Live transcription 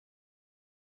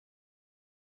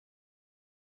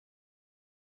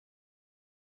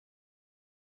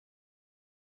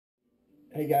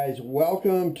Hey guys,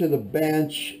 welcome to the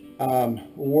bench.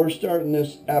 We're starting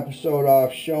this episode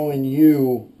off showing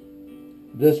you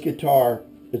this guitar.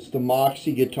 It's the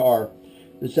Moxie guitar.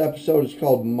 This episode is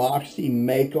called Moxie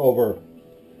Makeover.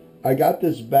 I got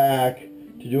this back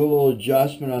to do a little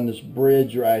adjustment on this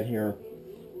bridge right here.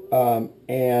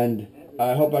 And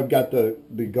I hope I've got the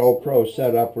GoPro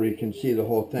set up where you can see the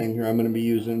whole thing here. I'm going to be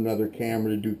using another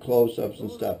camera to do close-ups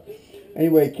and stuff.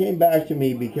 Anyway, it came back to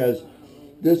me because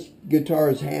this guitar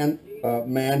is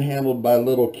manhandled by a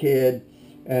little kid,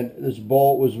 and this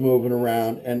bolt was moving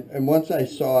around. And once I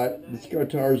saw it, this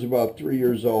guitar is about 3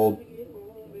 years old,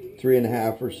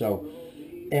 3.5 or so.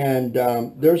 And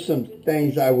there's some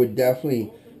things I would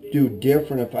definitely do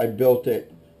different if I built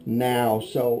it now.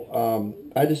 So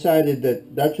I decided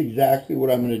that that's exactly what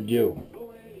I'm going to do,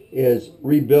 is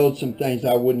rebuild some things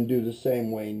I wouldn't do the same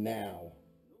way now.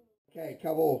 Okay, a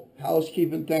couple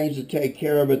housekeeping things to take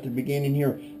care of at the beginning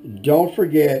here. Don't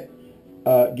forget,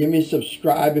 give me a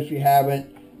subscribe if you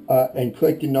haven't, and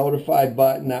click the notify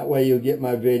button. That way you'll get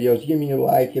my videos. Give me a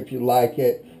like if you like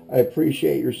it. I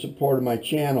appreciate your support of my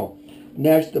channel.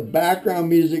 Next, the background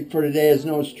music for today is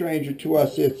no stranger to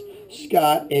us. It's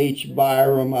Scott H.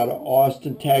 Byram out of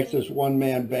Austin, Texas,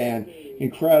 one-man band.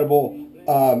 Incredible.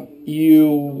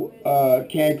 You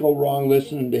can't go wrong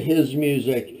listening to his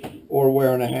music or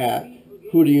wearing a hat.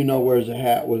 Who do you know wears a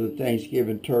hat with a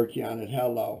Thanksgiving turkey on it?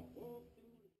 Hello.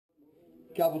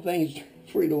 A couple things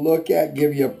for you to look at,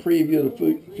 give you a preview of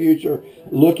the future.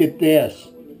 Look at this.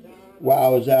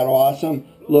 Wow, is that awesome?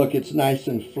 Look, it's nice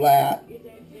and flat.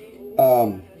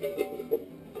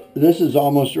 This is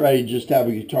almost ready just to have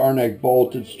a guitar neck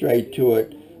bolted straight to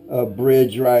it. A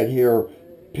bridge right here.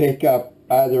 Pick up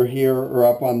either here or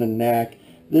up on the neck.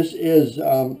 This is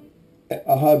a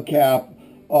hubcap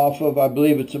off of, I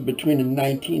believe it's between a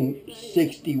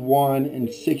 1961 and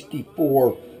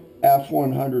 64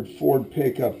 F100 Ford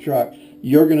pickup truck.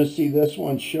 You're going to see this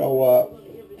one show up.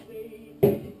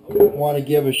 I want to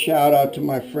give a shout out to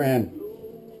my friend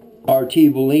R.T.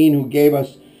 Boline, who gave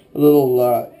us a little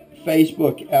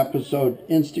Facebook episode,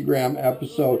 Instagram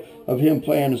episode of him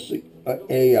playing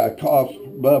a cough,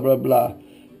 blah, blah, blah.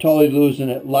 Totally losing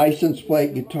it. License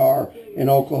plate guitar in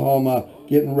Oklahoma,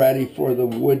 getting ready for the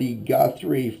Woody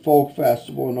Guthrie Folk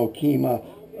Festival in Okemah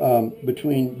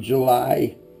between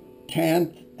July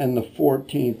 10th and the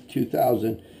 14th,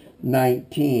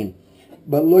 2019.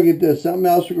 But look at this. Something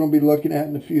else we're going to be looking at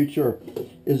in the future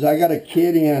is I got a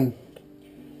kit in.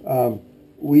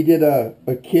 We did a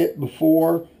kit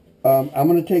before. I'm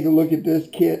going to take a look at this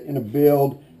kit in a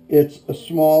build. It's a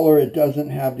smaller. It doesn't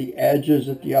have the edges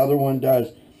that the other one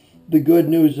does. The good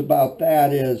news about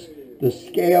that is the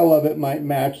scale of it might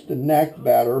match the neck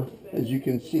better. As you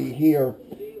can see here,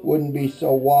 wouldn't be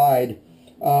so wide.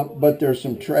 But there's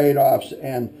some trade-offs,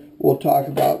 and we'll talk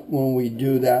about when we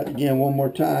do that. Again, one more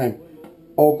time.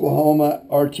 Oklahoma,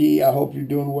 RT, I hope you're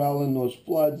doing well in those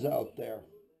floods out there.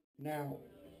 Now,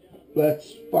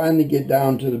 let's finally get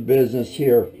down to the business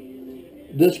here.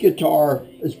 This guitar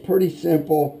is pretty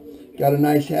simple. Got a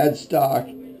nice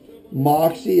headstock.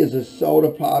 Moxie is a soda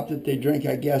pop that they drink,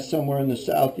 I guess, somewhere in the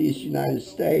southeast United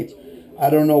States. I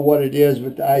don't know what it is,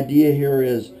 but the idea here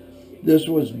is this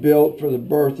was built for the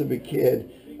birth of a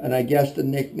kid, and I guess the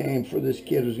nickname for this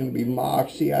kid was going to be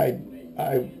Moxie. I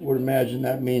would imagine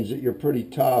that means that you're pretty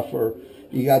tough, or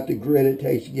you got the grit it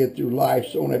takes to get through life.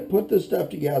 So when I put this stuff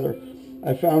together,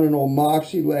 I found an old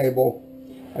Moxie label.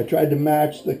 I tried to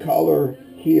match the color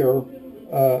here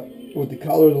with the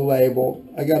color of the label.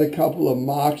 I got a couple of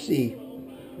Moxie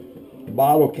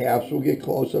bottle caps. We'll get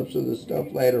close-ups of this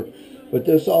stuff later. But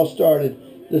this all started,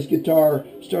 this guitar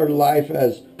started life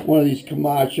as one of these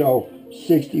Camacho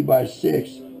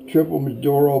 60x6 triple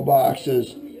Maduro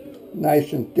boxes.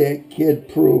 Nice and thick,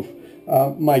 kid-proof,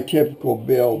 my typical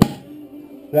build.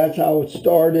 That's how it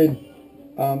started.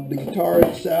 The guitar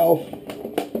itself,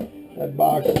 that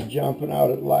box is jumping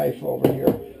out at life over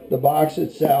here. The box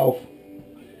itself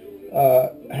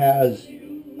has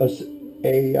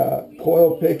a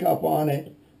coil pickup on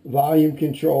it, volume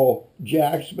control,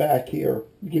 jacks back here.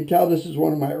 You can tell this is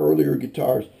one of my earlier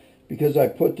guitars because I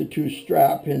put the two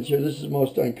strap pins here. This is the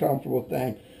most uncomfortable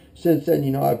thing. Since then,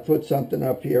 you know, I put something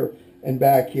up here and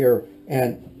back here,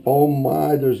 and oh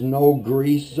my, there's no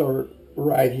grease or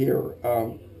right here.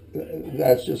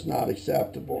 That's just not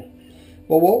acceptable.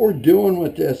 But what we're doing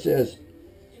with this is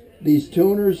these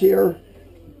tuners here.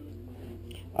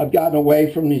 I've gotten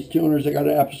away from these tuners. I got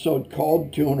an episode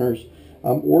called Tuners.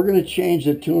 We're going to change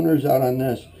the tuners out on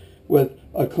this with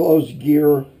a closed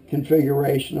gear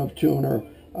configuration of tuner.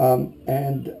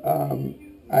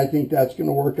 I think that's going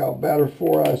to work out better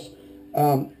for us.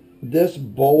 This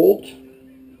bolt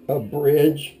a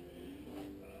bridge.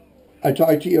 I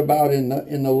talked to you about in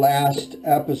the last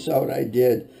episode I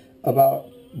did about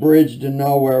bridge to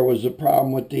nowhere was a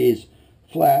problem with these,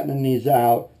 flattening these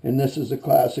out, and this is a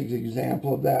classic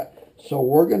example of that. So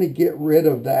we're going to get rid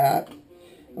of that,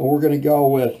 and we're going to go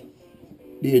with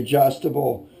the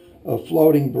adjustable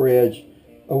floating bridge,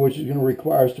 which is going to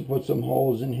require us to put some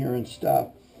holes in here and stuff.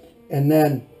 And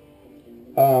then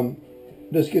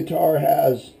this guitar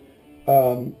has,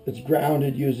 it's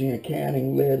grounded using a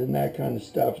canning lid and that kind of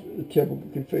stuff, the typical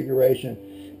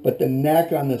configuration. But the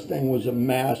neck on this thing was a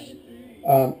mess,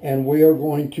 and we are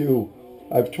going to,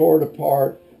 I've tore it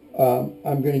apart.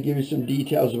 I'm going to give you some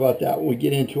details about that when we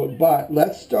get into it. But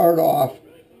let's start off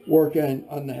working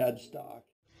on the headstock.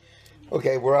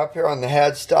 Okay, we're up here on the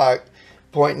headstock,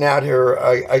 pointing out here,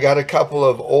 I got a couple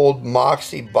of old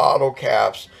Moxie bottle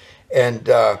caps and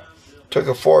took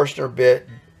a Forstner bit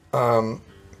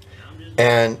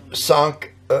and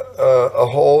sunk a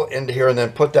hole into here and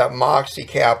then put that Moxie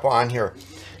cap on here.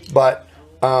 But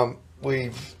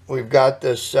we've got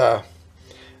this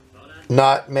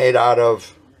nut made out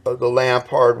of the lamp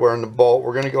hardware and the bolt.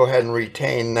 We're going to go ahead and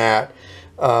retain that.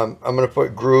 I'm going to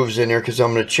put grooves in here because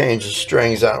I'm going to change the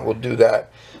strings on it. We'll do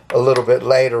that a little bit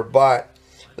later. But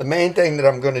the main thing that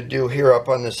I'm going to do here up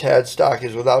on this headstock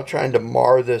is, without trying to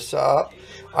mar this up,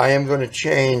 I am going to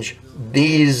change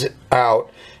these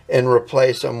out and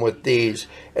replace them with these.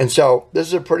 And so this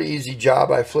is a pretty easy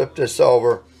job. I flip this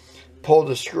over, pull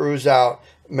the screws out,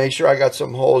 make sure I got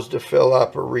some holes to fill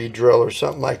up or re-drill or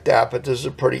something like that. But this is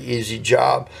a pretty easy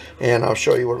job, and I'll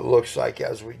show you what it looks like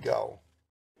as we go.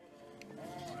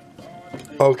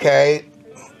 Okay,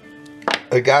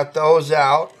 I got those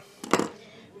out,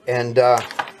 and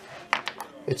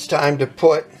it's time to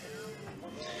put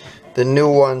the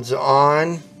new ones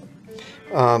on.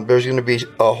 There's going to be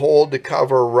a hole to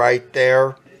cover right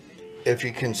there, if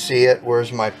you can see it.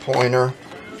 Where's my pointer?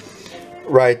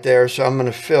 Right there. So I'm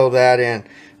going to fill that in.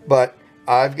 But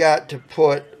I've got to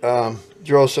put,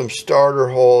 drill some starter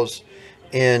holes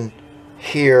in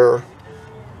here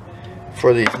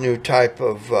for these new type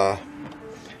of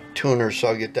tuners, so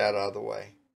I'll get that out of the way.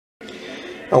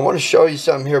 I want to show you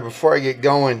something here before I get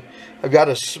going. I've got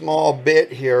a small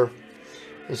bit here.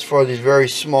 It's for these very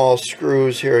small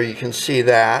screws here. You can see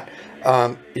that.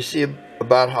 You see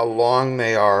about how long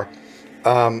they are.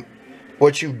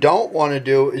 What you don't want to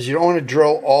do is you don't want to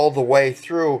drill all the way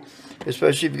through,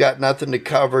 especially if you've got nothing to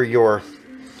cover your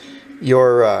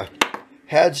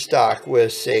headstock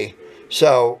with, see.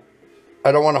 So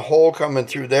I don't want a hole coming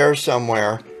through there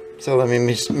somewhere. So let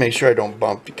me make sure I don't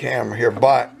bump the camera here.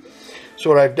 But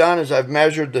so what I've done is I've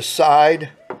measured the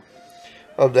side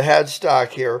of the headstock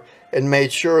here and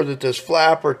made sure that this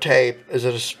flapper tape is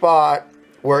at a spot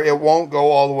where it won't go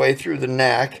all the way through the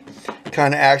neck. It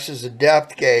kind of acts as a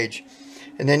depth gauge.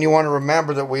 And then you want to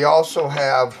remember that we also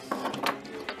have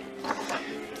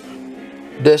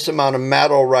this amount of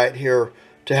metal right here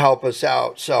to help us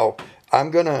out. So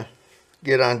I'm going to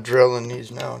get on drilling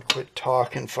these now and quit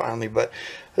talking finally. But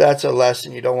that's a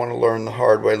lesson you don't want to learn the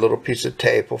hard way. A little piece of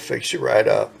tape will fix you right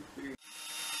up.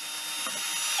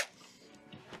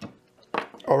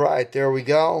 All right, there we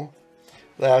go.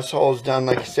 Last hole's done.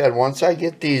 Like I said, once I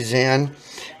get these in,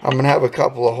 I'm going to have a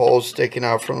couple of holes sticking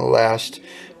out from the last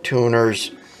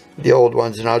tuners, the old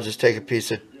ones, and I'll just take a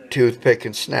piece of toothpick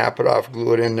and snap it off,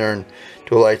 glue it in there, and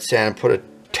do a light sand and put a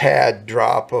tad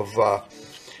drop of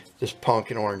this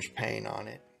pumpkin orange paint on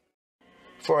it.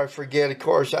 Before I forget, of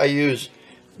course, I use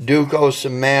Duco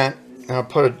cement, and I'll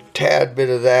put a tad bit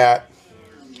of that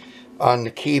on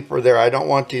the keeper there. I don't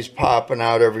want these popping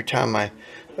out every time I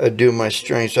do my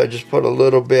string, so I just put a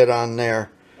little bit on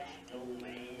there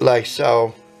like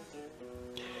so,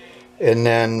 and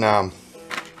then I'll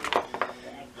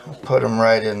put them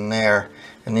right in there,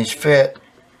 and these fit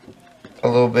a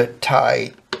little bit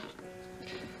tight,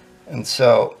 and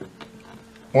so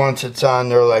once it's on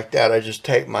there like that, I just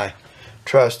take my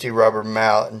trusty rubber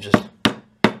mallet and just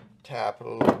tap it a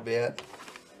little bit.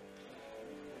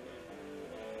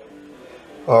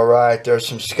 Alright, there's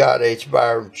some Scott H.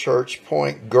 Byron Church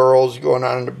Point girls going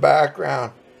on in the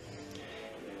background.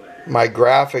 My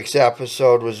graphics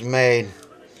episode was made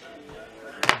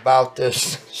about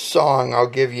this song. I'll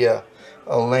give you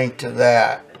a link to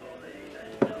that.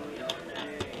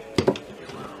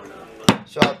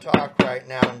 So I'll talk right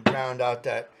now and drown out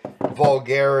that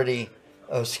vulgarity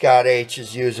of Scott H.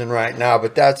 is using right now,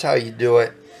 but that's how you do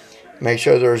it. Make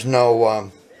sure there's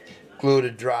no glue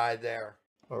to dry there.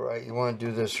 Alright, you want to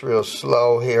do this real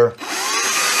slow here.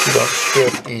 You don't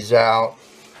strip these out.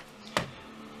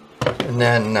 And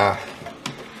then,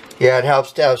 yeah, it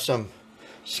helps to have some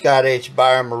Scott H.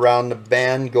 Byram around the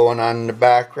bend going on in the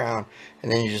background. And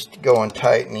then you just go and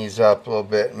tighten these up a little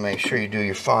bit and make sure you do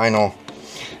your final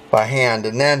by hand.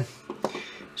 And then,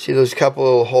 see those couple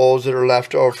little holes that are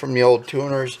left over from the old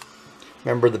tuners?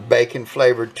 Remember the bacon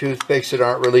flavored toothpicks that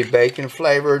aren't really bacon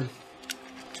flavored?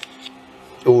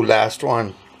 Ooh, last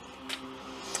one.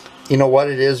 You know what?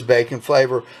 It is bacon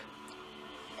flavor.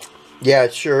 Yeah,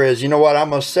 it sure is. You know what? I'm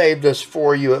going to save this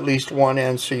for you, at least one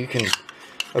end, so you can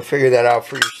figure that out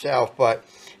for yourself. But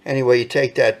anyway, you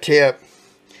take that tip,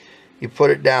 you put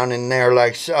it down in there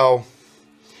like so,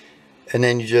 and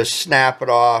then you just snap it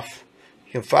off.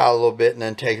 You can file a little bit and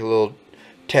then take a little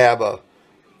tab of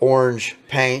orange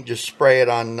paint, just spray it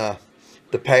on the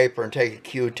paper and take a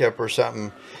Q-tip or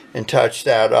something and touch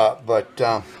that up. But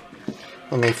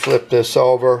let me flip this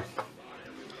over.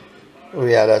 Oh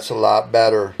yeah, that's a lot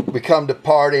better. We come to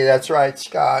party. That's right,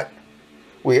 Scott.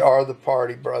 We are the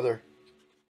party, brother.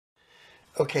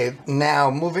 Okay, now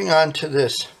moving on to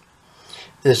this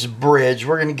bridge.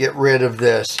 We're going to get rid of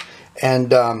this.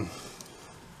 And I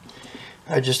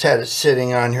just had it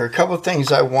sitting on here. A couple of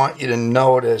things I want you to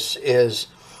notice is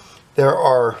there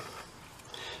are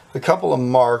a couple of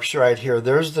marks right here.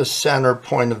 There's the center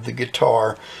point of the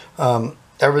guitar.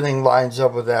 Everything lines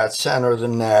up with that. Center of the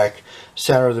neck,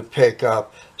 center of the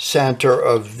pickup, center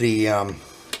of the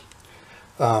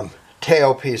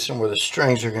tailpiece and where the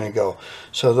strings are going to go.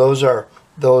 So those are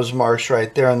those marks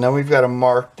right there. And then we've got a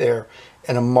mark there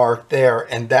and a mark there.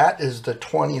 And that is the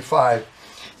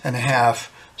 25.5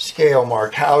 scale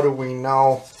mark. How do we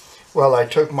know? Well, I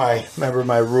took remember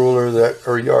my ruler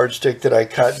or yardstick that I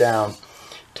cut down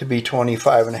to be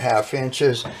 25.5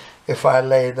 inches. If I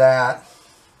lay that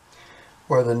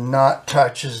where the nut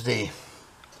touches the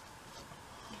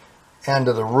end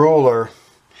of the ruler,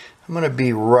 I'm going to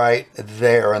be right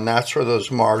there, and that's where those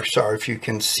marks are, if you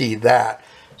can see that.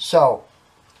 So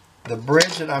the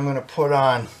bridge that I'm going to put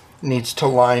on needs to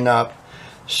line up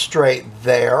straight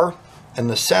there, and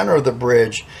the center of the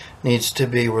bridge needs to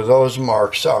be where those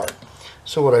marks are.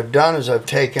 So what I've done is I've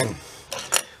taken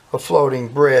a floating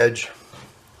bridge,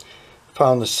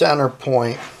 found the center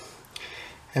point,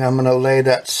 and I'm going to lay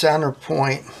that center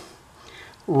point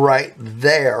right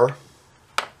there,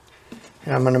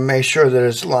 and I'm going to make sure that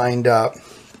it's lined up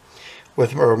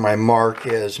with where my mark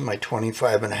is, my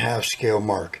 25.5 scale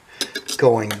mark,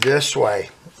 going this way.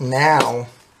 Now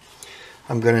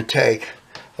I'm going to take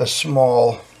a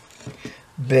small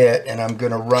bit and I'm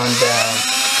going to run down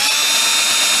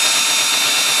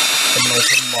and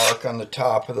make a mark on the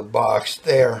top of the box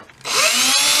there,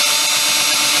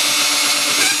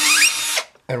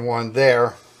 and one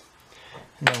there.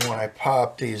 And then when I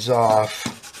pop these off,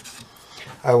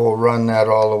 I will run that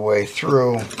all the way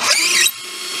through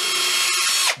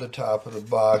the top of the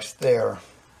box there.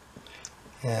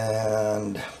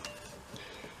 And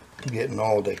I'm getting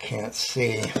old, I can't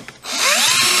see.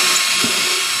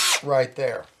 Right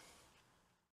there.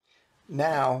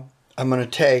 Now I'm going to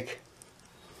take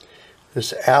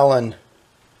this Allen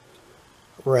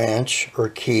wrench or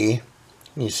key.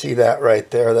 You see that right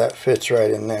there? That fits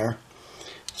right in there.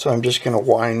 So I'm just going to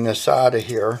wind this out of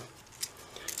here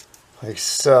like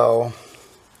so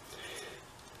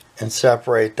and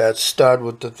separate that stud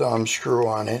with the thumb screw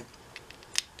on it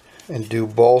and do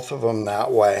both of them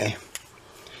that way.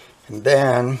 And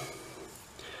then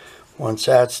once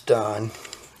that's done,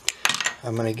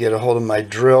 I'm going to get a hold of my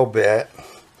drill bit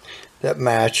that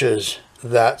matches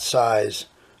that size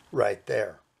right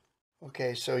there.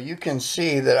 Okay, so you can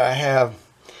see that I have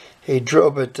a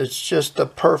drill bit that's just the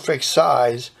perfect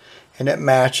size and it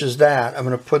matches that. I'm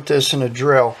going to put this in a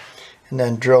drill and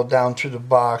then drill down through the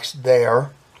box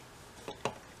there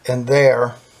and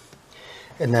there,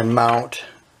 and then mount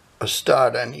a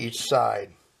stud on each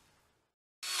side.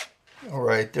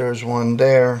 Alright, there's one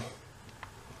there.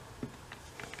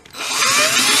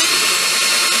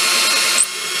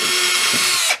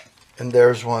 And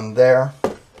there's one there.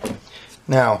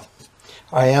 Now,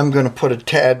 I am going to put a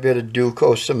tad bit of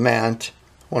Duco cement.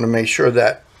 I want to make sure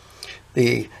that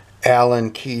the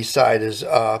Allen key side is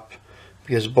up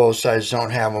because both sides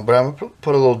don't have them. But I'm going to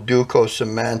put a little Duco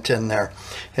cement in there.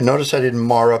 And notice I didn't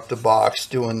mar up the box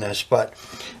doing this, but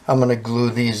I'm going to glue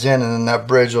these in and then that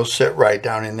bridge will sit right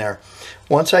down in there.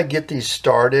 Once I get these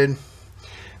started,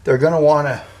 they're going to want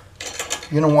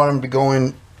them to go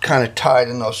in kind of tight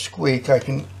and they'll squeak. I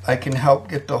can help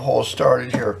get the hole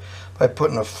started here by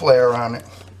putting a flare on it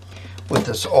with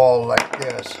this awl like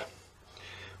this,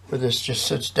 where this just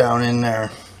sits down in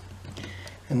there,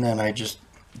 and then I just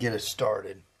get it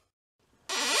started.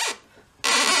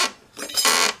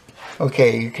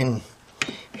 Okay, you can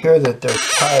hear that they're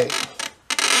tight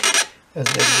as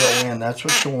they go in. That's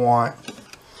what you want. I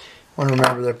want to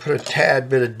remember that I put a tad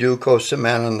bit of Duco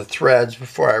cement on the threads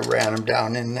before I ran them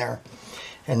down in there.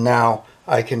 And now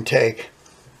I can take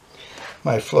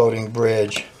my floating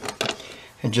bridge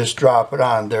and just drop it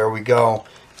on. There we go.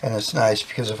 And it's nice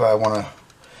because if I want to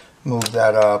move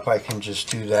that up, I can just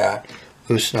do that.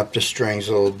 Loosen up the strings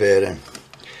a little bit and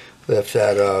lift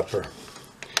that up or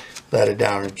let it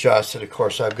down and adjust it. Of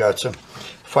course, I've got some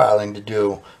filing to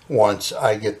do once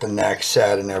I get the neck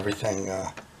set and everything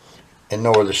and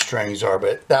know where the strings are,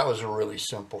 but that was a really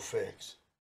simple fix.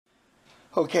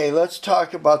 Okay, let's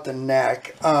talk about the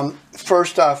neck.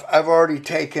 First off, I've already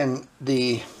taken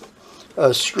the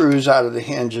screws out of the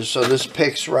hinges, so this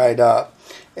picks right up,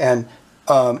 and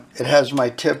it has my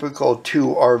typical 2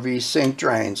 RV sink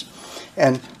drains.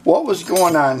 And what was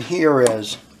going on here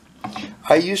is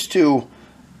I used to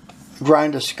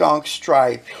grind a skunk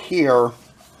stripe here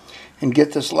and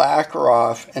get this lacquer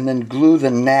off and then glue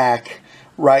the neck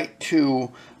right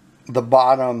to the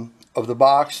bottom of the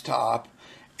box top,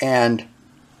 and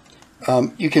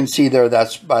you can see there,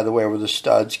 that's, by the way, where the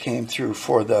studs came through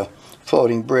for the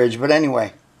floating bridge. But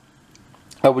anyway,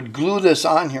 I would glue this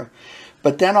on here,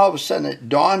 but then all of a sudden it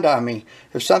dawned on me,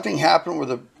 if something happened where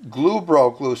the glue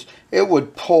broke loose, it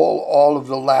would pull all of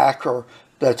the lacquer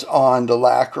that's on the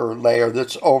lacquer layer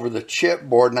that's over the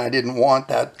chipboard, and I didn't want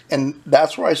that. And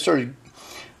that's where I started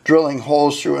drilling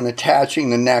holes through and attaching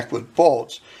the neck with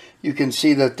bolts. You can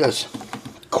see that this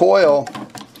coil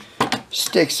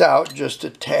sticks out just a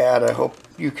tad. I hope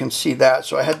you can see that.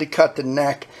 So I had to cut the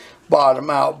neck bottom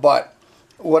out. But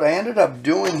what I ended up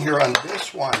doing here on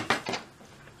this one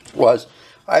was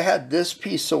I had this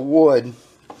piece of wood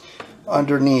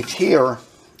underneath here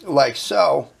like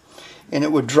so, and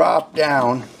it would drop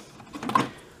down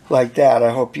like that. I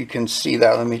hope you can see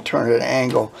that. Let me turn it at an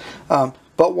angle.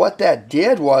 But what that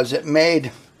did was it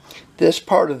made this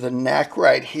part of the neck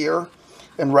right here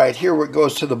and right here where it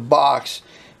goes to the box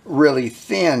really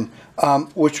thin,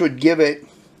 which would give it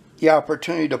the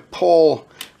opportunity to pull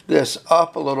this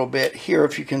up a little bit here,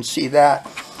 if you can see that.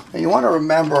 And you want to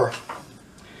remember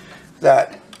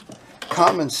that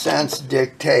common sense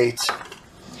dictates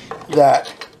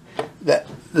that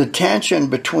the tension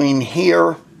between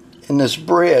here and this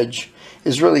bridge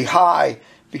is really high,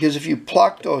 because if you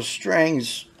pluck those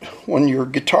strings when your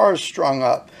guitar is strung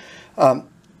up,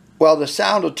 well, the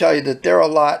sound will tell you that they're a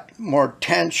lot more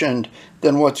tensioned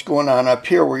than what's going on up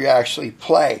here where you actually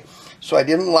play. So I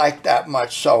didn't like that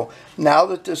much. So now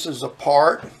that this is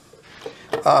apart,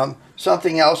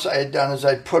 something else I had done is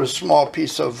I'd put a small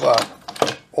piece of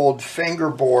old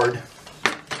fingerboard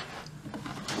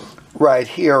right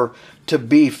here to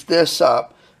beef this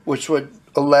up, which would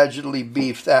allegedly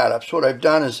beef that up. So what I've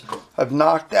done is I've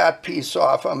knocked that piece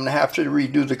off. I'm going to have to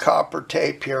redo the copper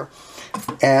tape here.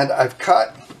 And I've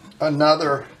cut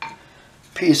another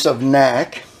piece of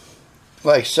neck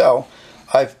like so.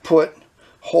 I've put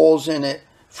holes in it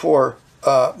for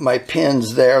my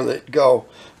pins there that go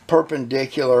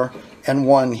perpendicular, and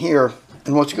one here.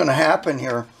 And what's going to happen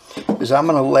here is I'm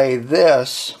going to lay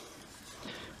this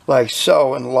like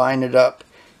so and line it up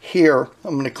here.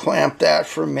 I'm going to clamp that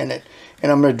for a minute,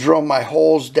 and I'm going to drill my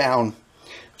holes down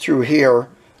through here,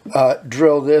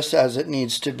 drill this as it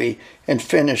needs to be, and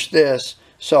finish this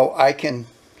so I can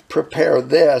prepare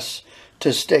this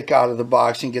to stick out of the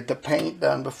box and get the paint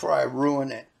done before I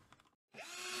ruin it.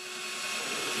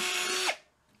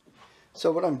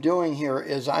 So what I'm doing here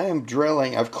is I am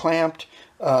drilling. I've clamped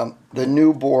the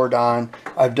new board on.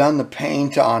 I've done the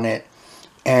paint on it,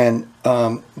 and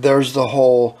there's the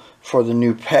hole for the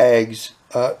new pegs.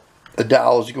 The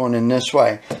dowel's going in this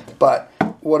way. But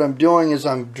what I'm doing is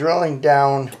I'm drilling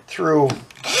down through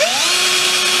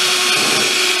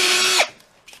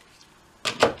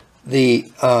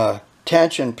the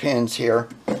tension pins here,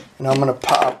 and I'm going to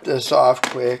pop this off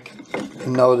quick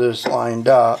and know that it's lined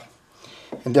up.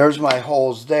 And there's my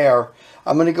holes there.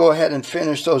 I'm going to go ahead and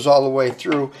finish those all the way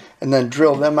through and then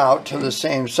drill them out to the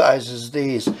same size as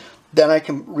these. Then I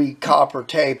can re-copper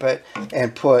tape it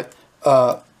and put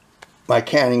my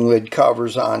canning lid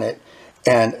covers on it.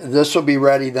 And this will be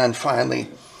ready then finally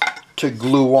to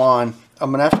glue on.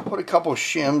 I'm going to have to put a couple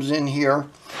shims in here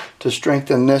to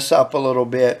strengthen this up a little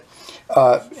bit.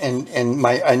 And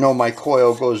I know my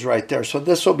coil goes right there. So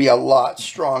this will be a lot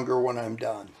stronger when I'm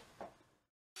done.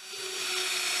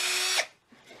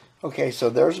 Okay, so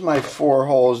there's my 4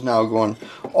 holes now going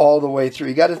all the way through.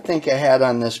 You got to think ahead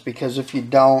on this, because if you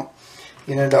don't,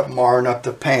 you end up marring up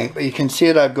the paint. But you can see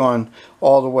it, I've gone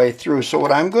all the way through. So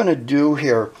what I'm going to do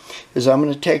here is I'm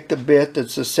going to take the bit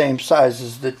that's the same size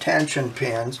as the tension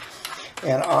pins,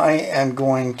 and I am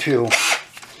going to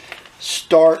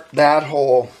start that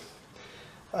hole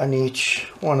on each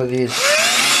one of these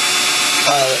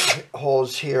pilot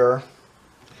holes here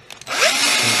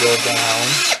and go down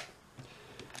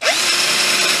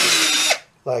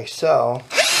like so.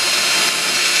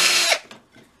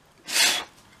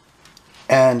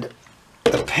 And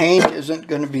the paint isn't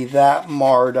going to be that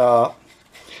marred up,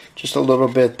 just a little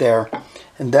bit there.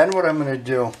 And then what I'm going to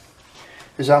do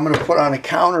is I'm going to put on a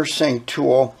countersink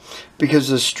tool because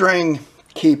the string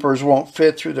keepers won't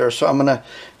fit through there. So I'm going to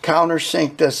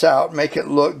countersink this out, make it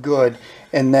look good,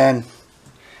 and then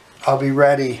I'll be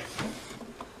ready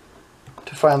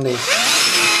to finally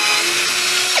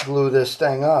glue this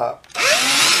thing up.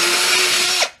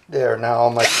 There, now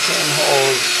all my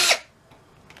pinholes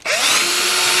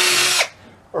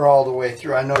are all the way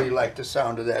through. I know you like the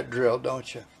sound of that drill,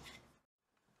 don't you?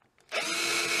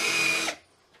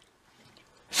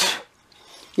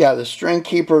 Yeah, the string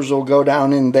keepers will go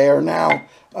down in there now.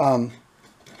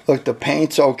 Look, the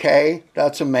paint's okay.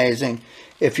 That's amazing.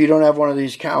 If you don't have one of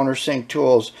these countersink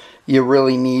tools, you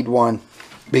really need one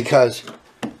because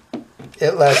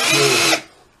it lets you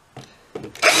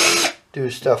do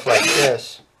stuff like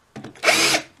this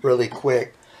really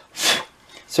quick.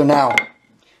 So now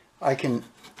I can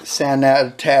sand that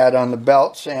a tad on the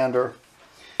belt sander,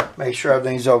 make sure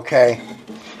everything's okay,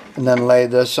 and then lay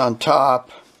this on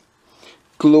top,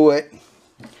 glue it,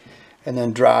 and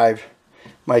then drive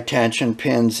my tension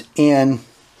pins in,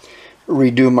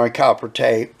 redo my copper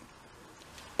tape,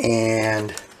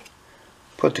 and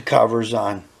put the covers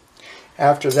on.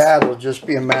 After that, it'll just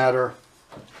be a matter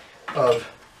of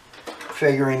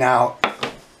figuring out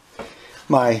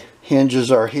my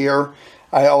hinges are here.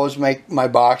 I always make my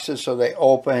boxes so they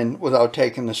open without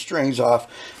taking the strings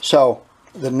off. So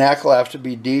the neck will have to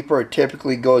be deeper. It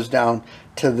typically goes down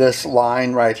to this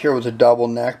line right here with a double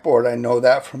neck board. I know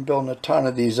that from building a ton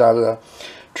of these out of the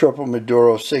triple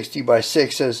Maduro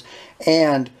 60x6s.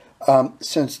 And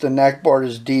since the neck board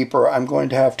is deeper, I'm going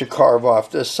to have to carve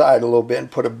off this side a little bit and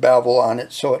put a bevel on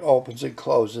it so it opens and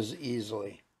closes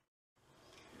easily.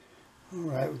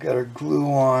 Alright, we've got our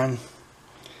glue on.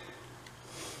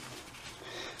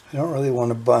 I don't really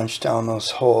want to bunch down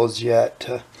those holes yet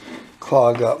to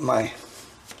clog up my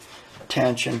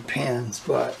tension pins,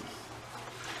 but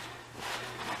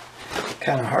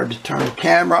kind of hard to turn the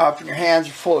camera off and your hands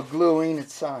are full of gluing.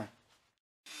 It's on.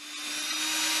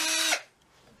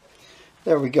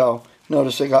 There we go.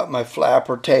 Notice I got my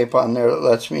flapper tape on there that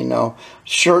lets me know.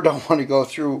 Sure don't want to go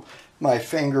through my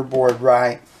fingerboard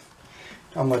right.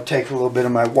 I'm going to take a little bit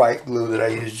of my white glue that I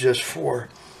use just for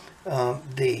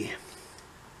the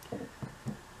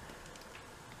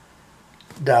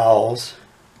dowels,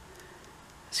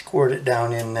 squirt it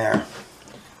down in there,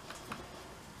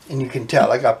 and you can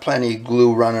tell I got plenty of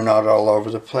glue running out all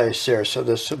over the place there, so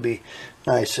this will be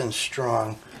nice and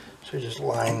strong. So just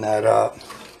line that up,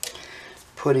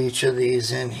 put each of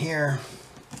these in here,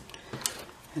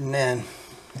 and then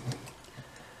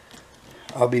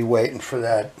I'll be waiting for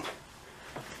that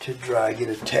to dry, get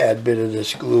a tad bit of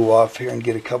this glue off here and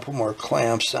get a couple more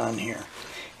clamps on here,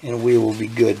 and we will be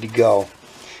good to go.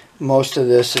 Most of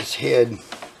this is hid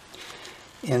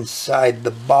inside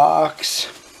the box,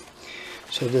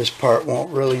 so this part won't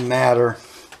really matter.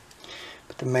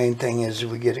 But the main thing is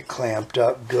we get it clamped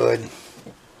up good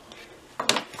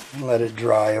and let it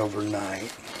dry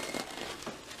overnight.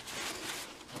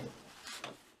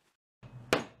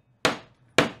 I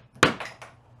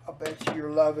bet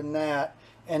you're loving that.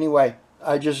 Anyway,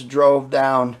 I just drove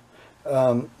down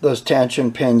those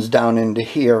tension pins down into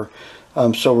here,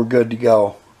 so we're good to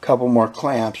go. Couple more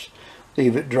clamps,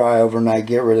 leave it dry overnight,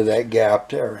 get rid of that gap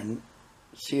there, and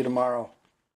see you tomorrow.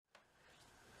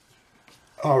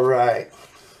 Alright,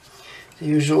 the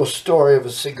usual story of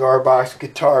a cigar box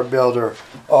guitar builder,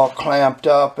 all clamped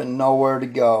up and nowhere to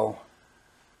go.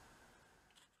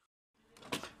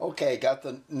 Okay, got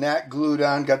the neck glued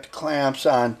on, got the clamps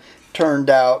on, turned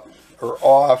out, or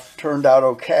off, turned out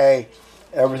okay.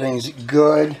 Everything's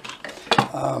good.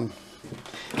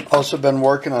 Also been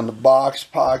working on the box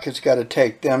pockets, got to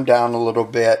take them down a little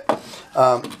bit.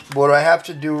 What I have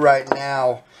to do right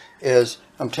now is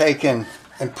I'm taking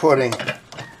and putting,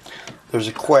 there's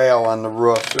a quail on the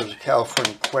roof, there's a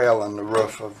California quail on the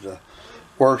roof of the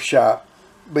workshop.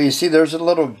 But you see there's a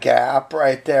little gap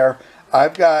right there.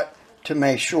 I've got to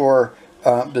make sure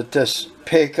that this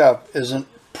pickup isn't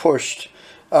pushed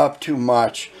up too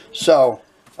much. So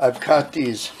I've cut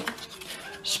these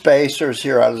spacers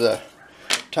here out of the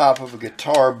top of a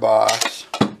guitar box.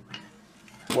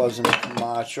 Wasn't a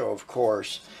Camacho, of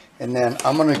course. And then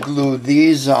I'm going to glue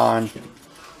these on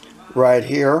right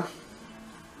here,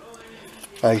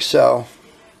 like so.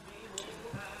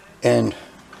 And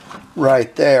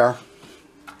right there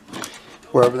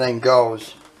where everything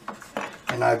goes,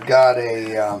 and I've got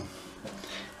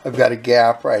a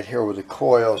gap right here where the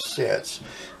coil sits.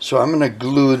 So I'm going to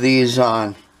glue these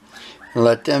on and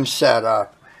let them set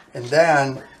up. And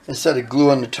then instead of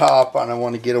gluing the top on, I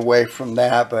want to get away from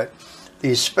that, but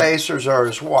these spacers are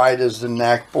as wide as the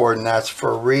neck board, and that's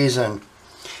for a reason.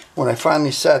 When I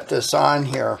finally set this on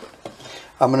here,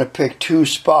 I'm going to pick two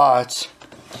spots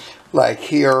like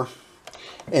here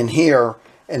and here,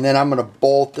 and then I'm going to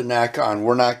bolt the neck on.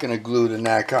 We're not going to glue the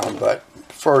neck on, but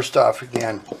first off,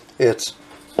 again, it's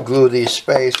glue these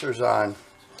spacers on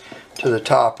to the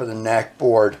top of the neck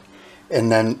board,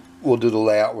 and then we'll do the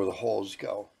layout where the holes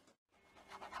go.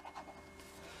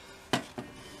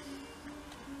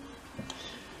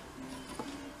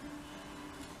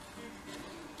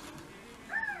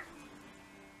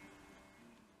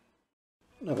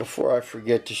 Now, before I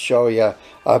forget to show you,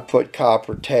 I put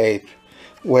copper tape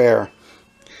where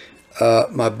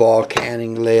my ball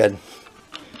canning lid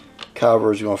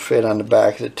cover is going to fit on the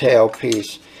back of the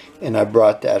tailpiece, and I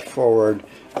brought that forward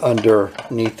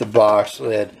underneath the box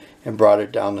lid and brought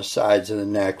it down the sides of the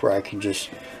neck where I can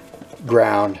just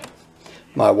ground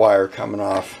my wire coming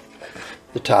off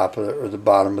the top of or the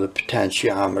bottom of the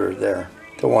potentiometer there.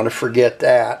 Don't want to forget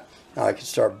that. Now I can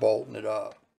start bolting it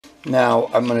up. Now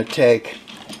I'm going to take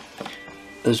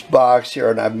this box here,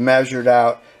 and I've measured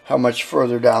out how much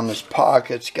further down this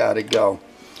pocket's got to go,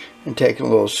 and taking a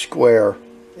little square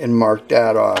and mark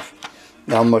that off.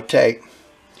 Now I'm going to take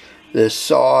this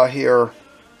saw here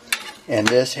and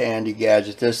this handy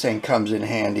gadget. This thing comes in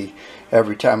handy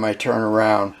every time I turn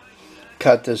around.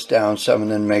 Cut this down some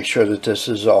and then make sure that this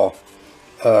is all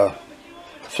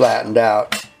flattened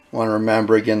out. Want to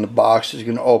remember again, the box is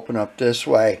going to open up this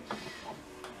way,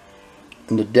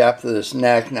 and the depth of this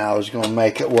neck now is going to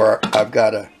make it where I've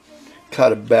got to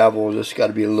cut a bevel. This got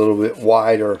to be a little bit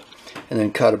wider, and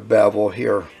then cut a bevel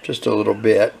here just a little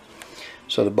bit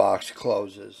so the box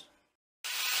closes.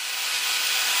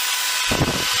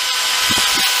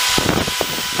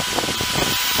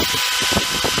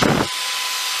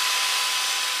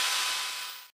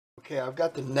 Okay, I've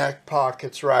got the neck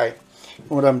pockets right.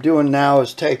 What I'm doing now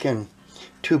is taking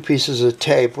two pieces of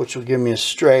tape, which will give me a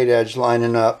straight edge,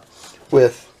 lining up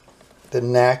with the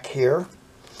neck here,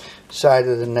 side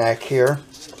of the neck here.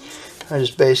 I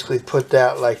just basically put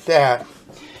that like that,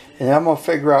 and I'm going to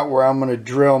figure out where I'm going to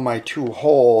drill my two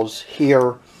holes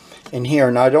here and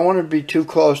here. Now I don't want to be too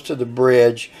close to the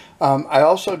bridge. I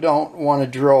also don't want to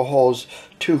drill holes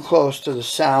too close to the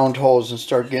sound holes and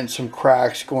start getting some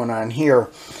cracks going on here.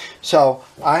 So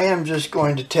I am just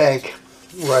going to take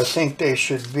where I think they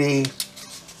should be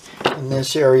in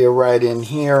this area right in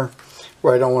here,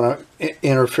 where I don't want to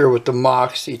interfere with the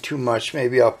Moxie too much.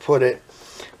 Maybe I'll put it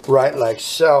right like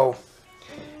so,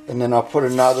 and then I'll put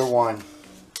another one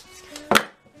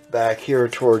back here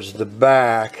towards the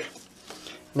back.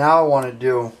 Now I want to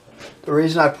do, the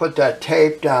reason I put that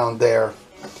tape down there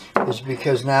is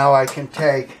because now I can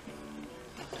take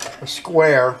a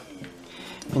square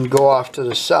and go off to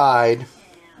the side.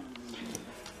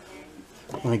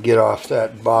 I'm going to get off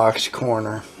that box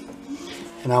corner,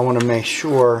 and I want to make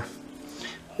sure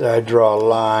that I draw a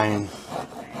line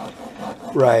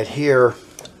right here,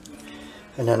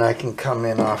 and then I can come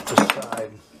in off the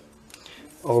side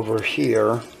over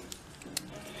here.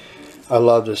 I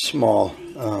love the small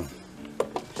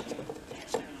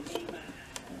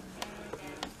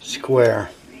square,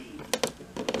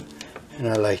 and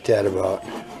I like that about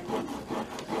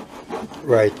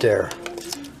right there,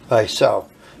 like so.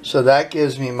 So that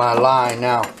gives me my line.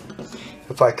 Now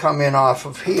if I come in off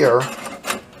of here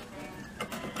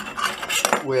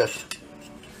with,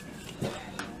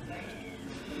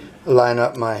 line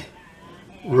up my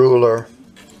ruler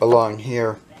along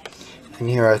here and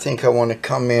here, I think I want to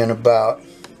come in about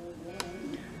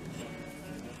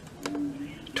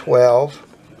 12,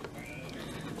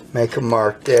 make a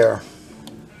mark there,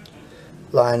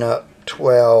 line up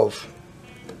 12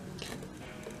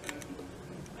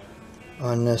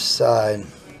 on this side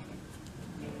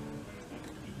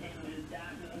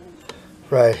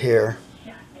right here,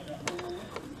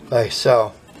 like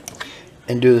so,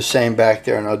 and do the same back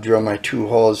there, and I'll drill my two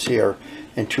holes here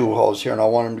and two holes here, and I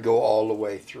want them to go all the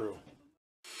way through.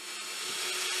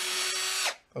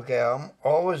 Okay, I'm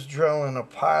always drilling a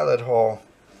pilot hole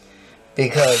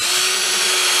because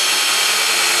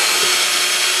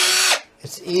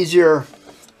it's easier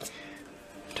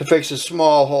to fix a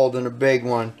small hole than a big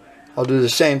one. I'll do the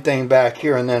same thing back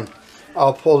here, and then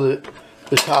I'll pull the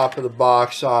top of the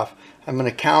box off. I'm going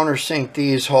to countersink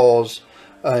these holes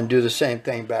and do the same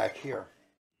thing back here.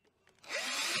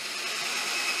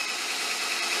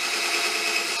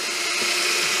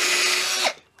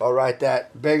 All right,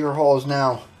 that bigger hole is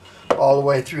now all the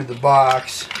way through the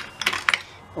box.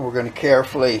 And we're going to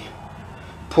carefully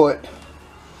put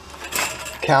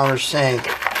countersink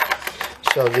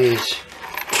so these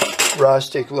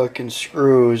rustic looking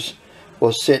screws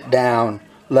will sit down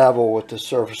level with the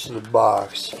surface of the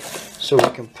box. So we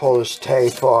can pull this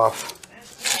tape off.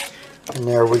 And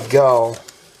there we go.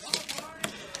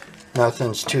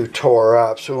 Nothing's too tore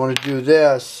up. So we want to do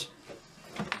this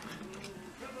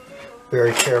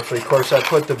very carefully. Of course, I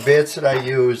put the bits that I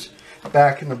use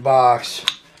back in the box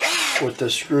with the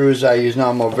screws I use. Now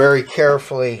I'm going to very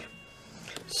carefully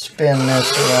spin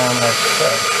this around like so.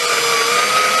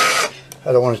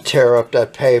 I don't want to tear up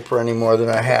that paper any more than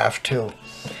I have to.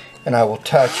 And I will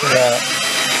touch it up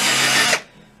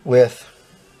with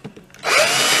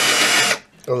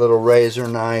a little razor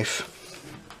knife.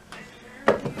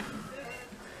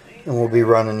 And we'll be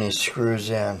running these screws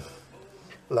in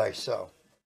like so.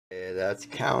 Okay, that's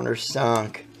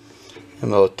countersunk. And a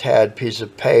little tad piece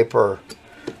of paper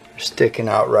sticking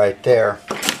out right there.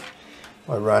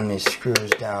 I'll run these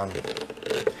screws down.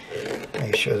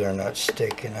 Make sure they're not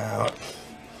sticking out.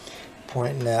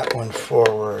 Pointing that one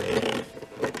forward.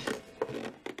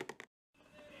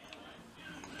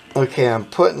 Okay, I'm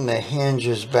putting the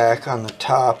hinges back on the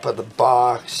top of the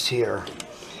box here.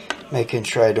 Making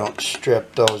sure I don't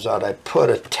strip those out. I put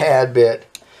a tad bit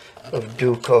of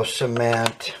Duco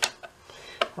cement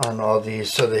on all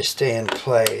these so they stay in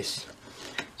place.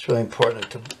 It's really important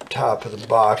that the top of the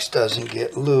box doesn't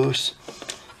get loose.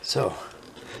 So,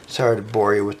 sorry to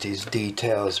bore you with these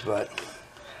details, but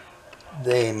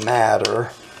they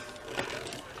matter.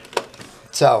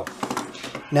 So,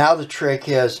 now the trick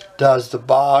is, does the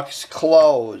box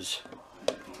close?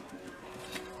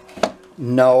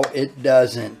 No, it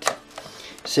doesn't.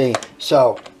 See,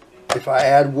 so if I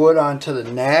add wood onto the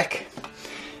neck,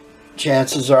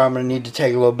 chances are I'm going to need to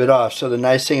take a little bit off. So the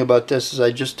nice thing about this is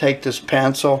I just take this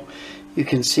pencil, you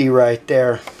can see right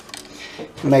there,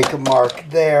 make a mark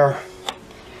there,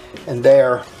 and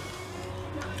then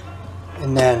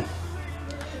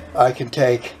I can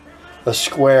take a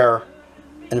square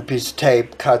and a piece of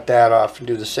tape, cut that off, and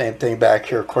do the same thing back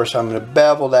here. Of course, I'm going to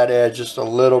bevel that edge just a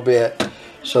little bit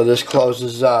so this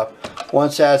closes up.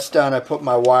 Once that's done, I put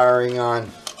my wiring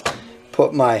on,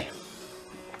 put my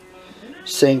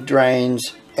sink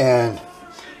drains and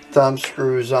thumb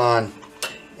screws on,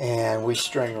 and we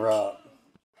string her up.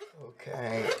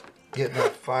 Okay, getting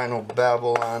that final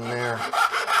bevel on there.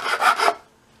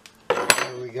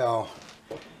 There we go.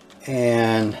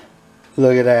 And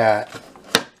look at that.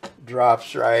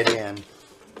 Drops right in.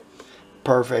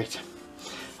 Perfect.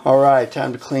 Alright,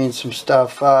 time to clean some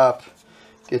stuff up.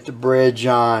 Get the bridge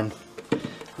on.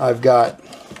 I've got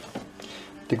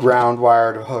the ground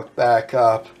wire to hook back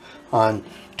up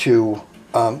onto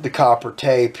the copper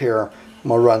tape here. I'm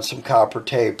going to run some copper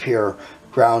tape here,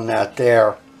 ground that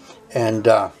there, and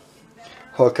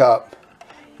hook up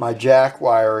my jack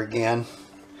wire again,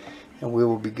 and we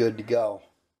will be good to go.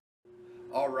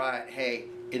 Alright, hey,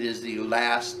 it is the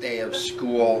last day of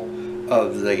school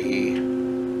of the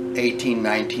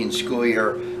 18-19 school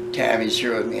year. Tammy's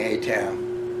here with me. Hey, Tam.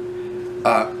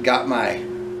 Got my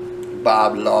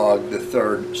Bob Log the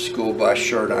Third school bus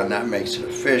shirt on. That makes it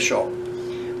official.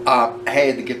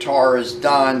 Hey, the guitar is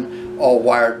done, all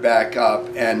wired back up,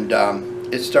 and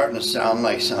it's starting to sound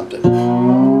like something.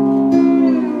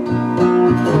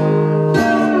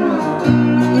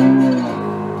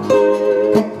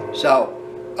 So,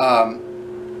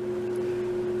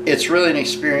 it's really an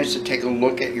experience to take a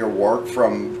look at your work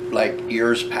from like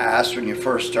years past when you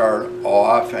first start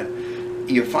off, and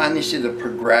you finally see the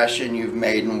progression you've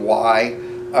made and why.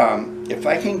 If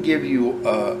I can give you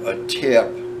a tip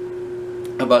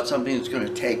about something that's going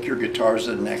to take your guitars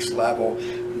to the next level,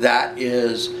 that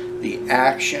is the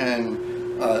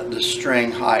action, the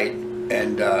string height,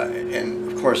 and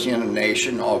of course the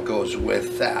intonation all goes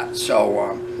with that.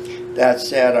 So that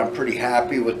said, I'm pretty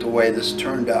happy with the way this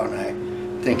turned out, and I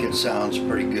think it sounds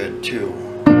pretty good too.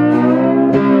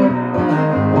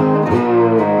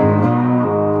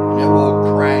 And it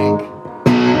will crank.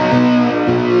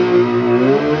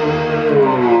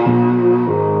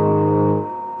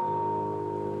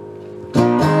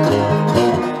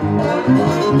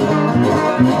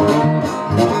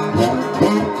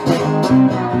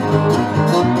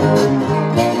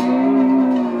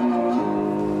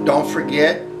 Don't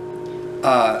forget,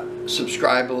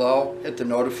 subscribe below, hit the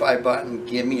notify button,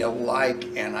 give me a like,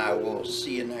 and I will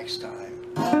see you next time.